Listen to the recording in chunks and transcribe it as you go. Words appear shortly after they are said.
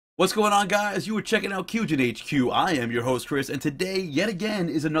What's going on, guys? You were checking out QGinHQ. I am your host, Chris, and today, yet again,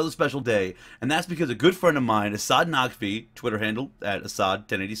 is another special day, and that's because a good friend of mine, Assad Naqvi, Twitter handle at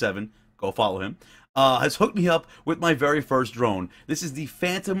Assad1087, go follow him, has hooked me up with my very first drone. This is the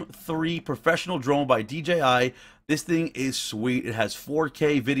Phantom 3 professional drone by DJI. This thing is sweet. It has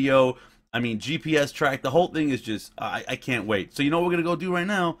 4K video, GPS track. The whole thing is just, I can't wait. So you know what we're going to go do right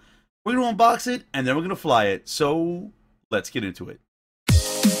now? We're going to unbox it, and then we're going to fly it. So let's get into it.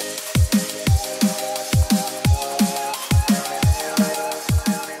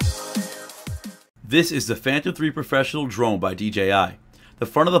 This is the Phantom 3 Professional drone by DJI. The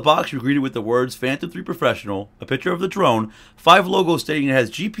front of the box you're greeted with the words Phantom 3 Professional, a picture of the drone, 5 logos stating it has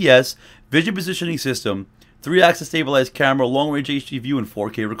GPS, vision positioning system, 3-axis stabilized camera, long-range HD view, and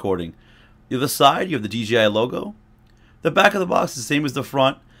 4K recording. The other side, you have the DJI logo. The back of the box is the same as the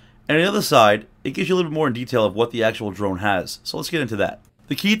front, and on the other side, it gives you a little bit more in detail of what the actual drone has. So let's get into that.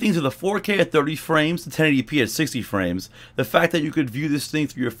 The key things are the 4K at 30 frames, the 1080p at 60 frames, the fact that you could view this thing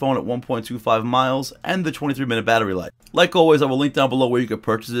through your phone at 1.25 miles, and the 23-minute battery life. Like always, I will link down below where you can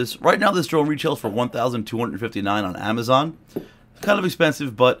purchase this. Right now, this drone retails for $1,259 on Amazon. It's kind of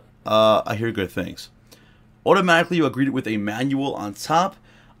expensive, but I hear good things. Automatically, you are greeted with a manual on top.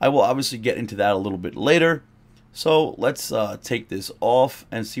 I will obviously get into that a little bit later. So let's take this off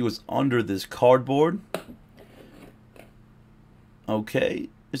and see what's under this cardboard. Okay,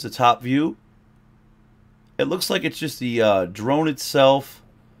 here's the top view. It looks like it's just the drone itself,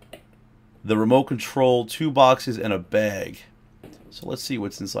 the remote control, 2 boxes, and a bag. So let's see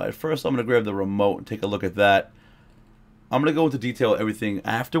what's inside. First, I'm going to grab the remote and take a look at that. I'm going to go into detail everything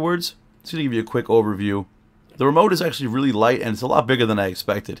afterwards. Just going to give you a quick overview. The remote is actually really light, and it's a lot bigger than I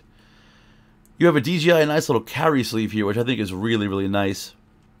expected. You have a DJI nice little carry sleeve here, which I think is really, really nice.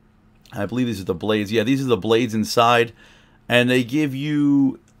 I believe these are the blades. Yeah, these are the blades inside. And they give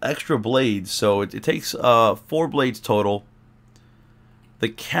you extra blades, so it takes 4 blades total. The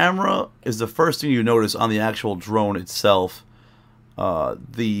camera is the first thing you notice on the actual drone itself.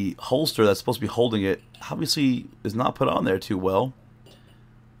 The holster that's supposed to be holding it obviously is not put on there too well.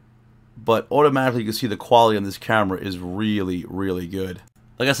 But automatically you can see the quality on this camera is really, really good.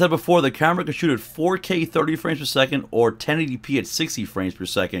 Like I said before, the camera can shoot at 4K 30 frames per second or 1080p at 60 frames per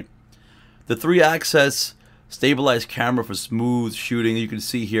second. The 3-axis stabilized camera for smooth shooting. You can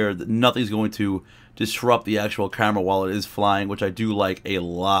see here that nothing's going to disrupt the actual camera while it is flying, which I do like a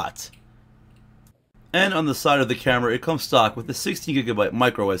lot. And on the side of the camera, it comes stock with a 16GB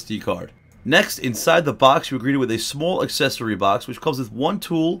micro SD card. Next, inside the box, you're greeted with a small accessory box, which comes with 1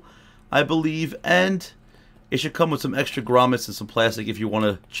 tool, I believe, and it should come with some extra grommets and some plastic if you want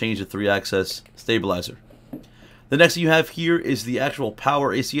to change the 3-axis stabilizer. The next thing you have here is the actual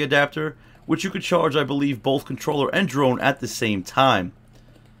power AC adapter, which you could charge, I believe, both controller and drone at the same time.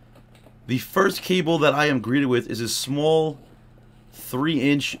 The first cable that I am greeted with is a small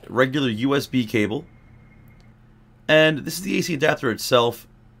 3-inch regular USB cable. And this is the AC adapter itself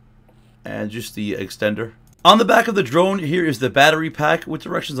and just the extender. On the back of the drone, here is the battery pack with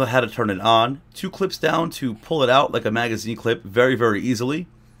directions on how to turn it on. 2 clips down to pull it out like a magazine clip very, very easily.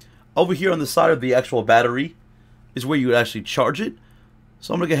 Over here on the side of the actual battery is where you would actually charge it.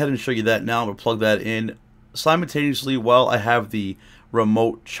 So I'm going to go ahead and show you that now. I'm going to plug that in simultaneously while I have the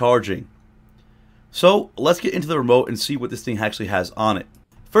remote charging. So let's get into the remote and see what this thing actually has on it.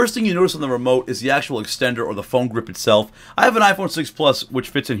 First thing you notice on the remote is the actual extender or the phone grip itself. I have an iPhone 6 Plus which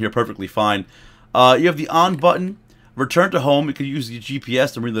fits in here perfectly fine. You have the on button, return to home. You can use the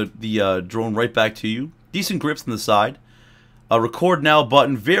GPS to bring the drone right back to you. Decent grips on the side. A record now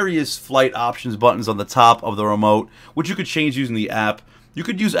button, various flight options buttons on the top of the remote, which you could change using the app. You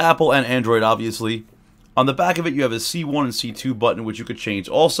could use Apple and Android, obviously. On the back of it, you have a C1 and C2 button, which you could change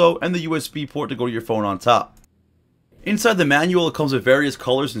also, and the USB port to go to your phone on top. Inside the manual, it comes with various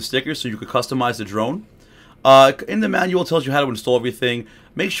colors and stickers, so you could customize the drone. In the manual, it tells you how to install everything.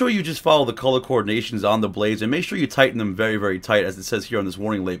 Make sure you just follow the color coordinations on the blades, and make sure you tighten them very, very tight, as it says here on this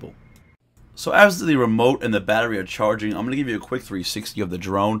warning label. So as the remote and the battery are charging, I'm going to give you a quick 360 of the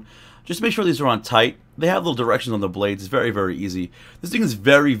drone. Just make sure these are on tight. They have little directions on the blades. It's very, very easy. This thing is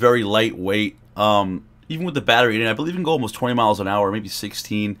very, very lightweight. Even with the battery in it, I believe it can go almost 20 miles an hour, maybe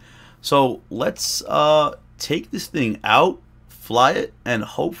 16. So let's take this thing out, fly it, and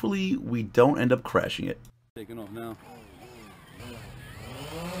hopefully we don't end up crashing it. Taking off now.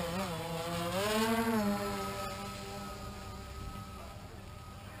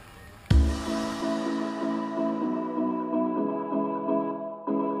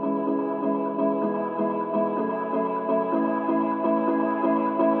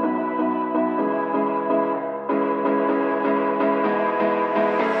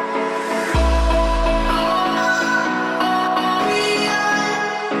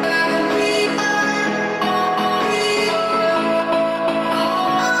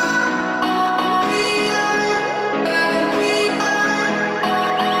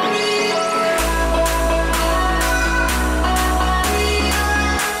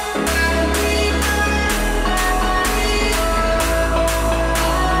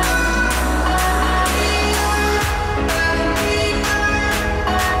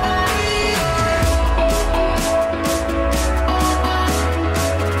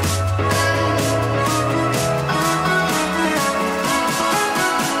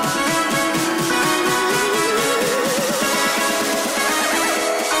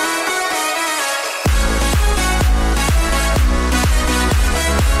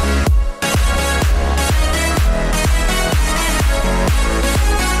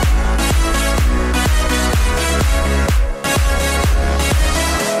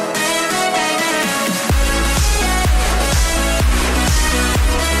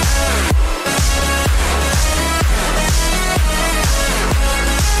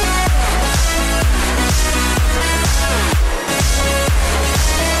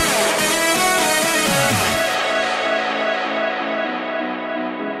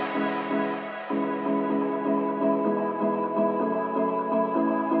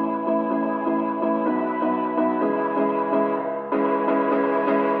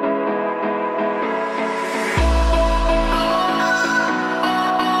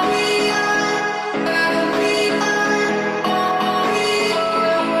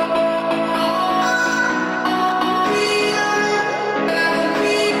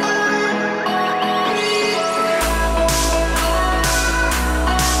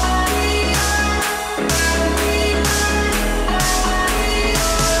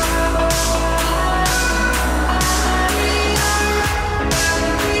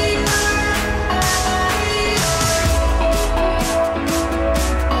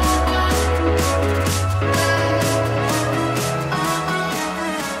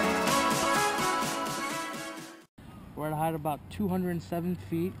 207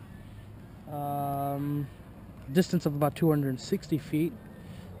 feet. Distance of about 260 feet.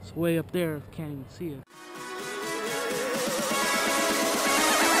 It's way up there, can't even see it.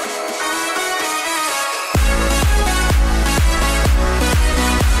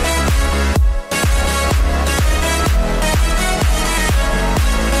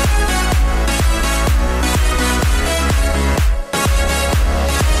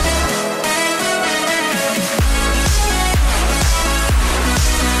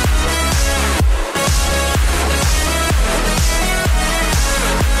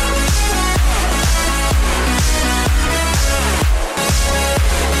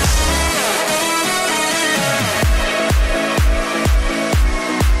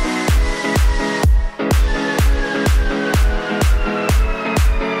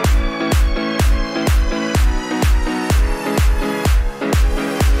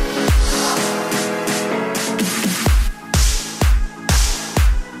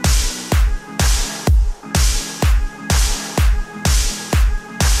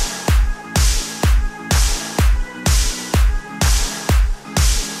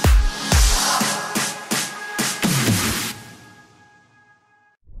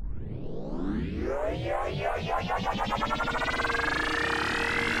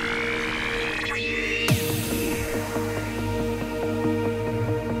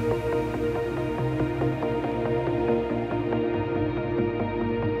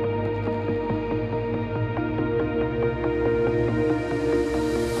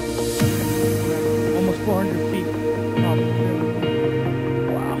 Almost 400 feet.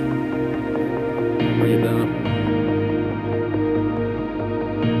 Wow. Bring it down.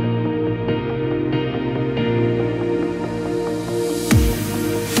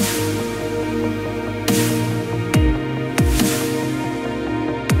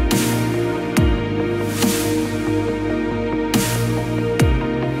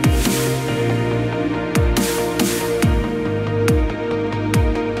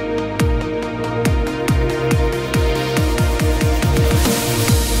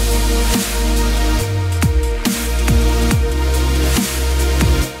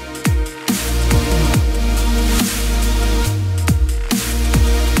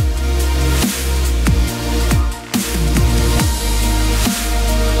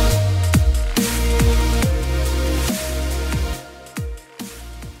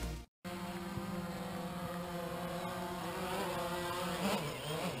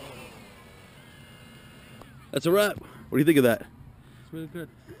 That's a wrap. What do you think of that? It's really good.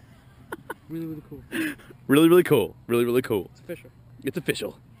 Really, really cool. Really, really cool. Really, really cool. It's official. It's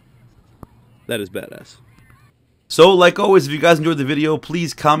official. That is badass. So, like always, if you guys enjoyed the video,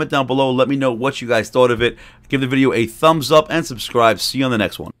 please comment down below. Let me know what you guys thought of it. Give the video a thumbs up and subscribe. See you on the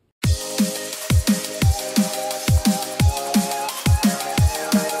next one.